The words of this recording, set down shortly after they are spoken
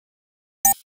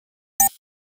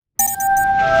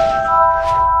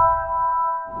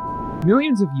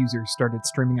Millions of users started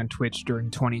streaming on Twitch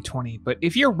during 2020, but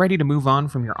if you're ready to move on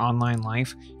from your online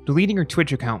life, deleting your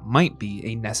Twitch account might be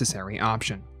a necessary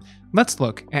option. Let's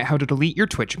look at how to delete your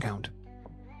Twitch account.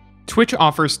 Twitch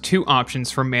offers two options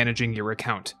for managing your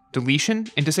account: deletion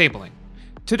and disabling.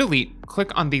 To delete,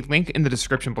 click on the link in the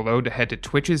description below to head to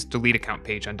Twitch's delete account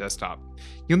page on desktop.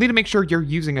 You'll need to make sure you're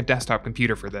using a desktop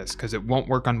computer for this, because it won't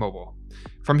work on mobile.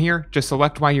 From here, just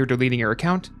select why you're deleting your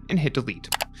account and hit delete.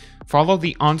 Follow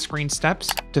the on-screen steps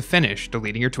to finish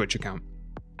deleting your Twitch account.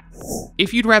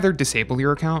 If you'd rather disable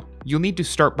your account, you'll need to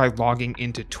start by logging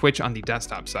into Twitch on the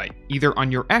desktop site, either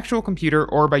on your actual computer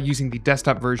or by using the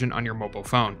desktop version on your mobile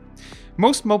phone.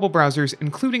 Most mobile browsers,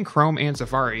 including Chrome and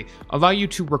Safari, allow you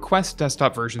to request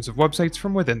desktop versions of websites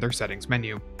from within their settings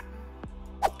menu.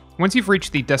 Once you've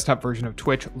reached the desktop version of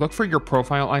Twitch, look for your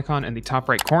profile icon in the top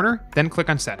right corner, then click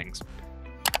on Settings.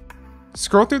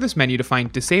 Scroll through this menu to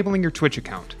find Disabling your Twitch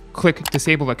account. Click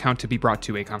Disable Account to be brought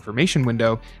to a confirmation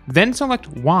window, then select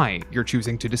why you're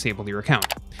choosing to disable your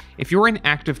account. If you're an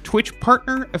active Twitch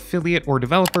partner, affiliate, or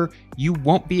developer, you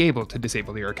won't be able to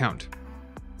disable your account.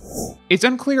 It's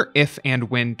unclear if and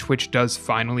when Twitch does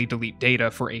finally delete data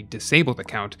for a disabled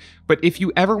account, but if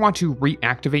you ever want to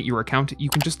reactivate your account, you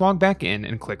can just log back in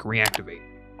and click Reactivate.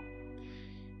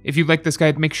 If you like this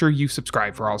guide, make sure you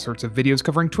subscribe for all sorts of videos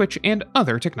covering Twitch and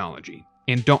other technology.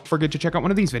 And don't forget to check out one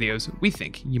of these videos we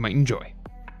think you might enjoy.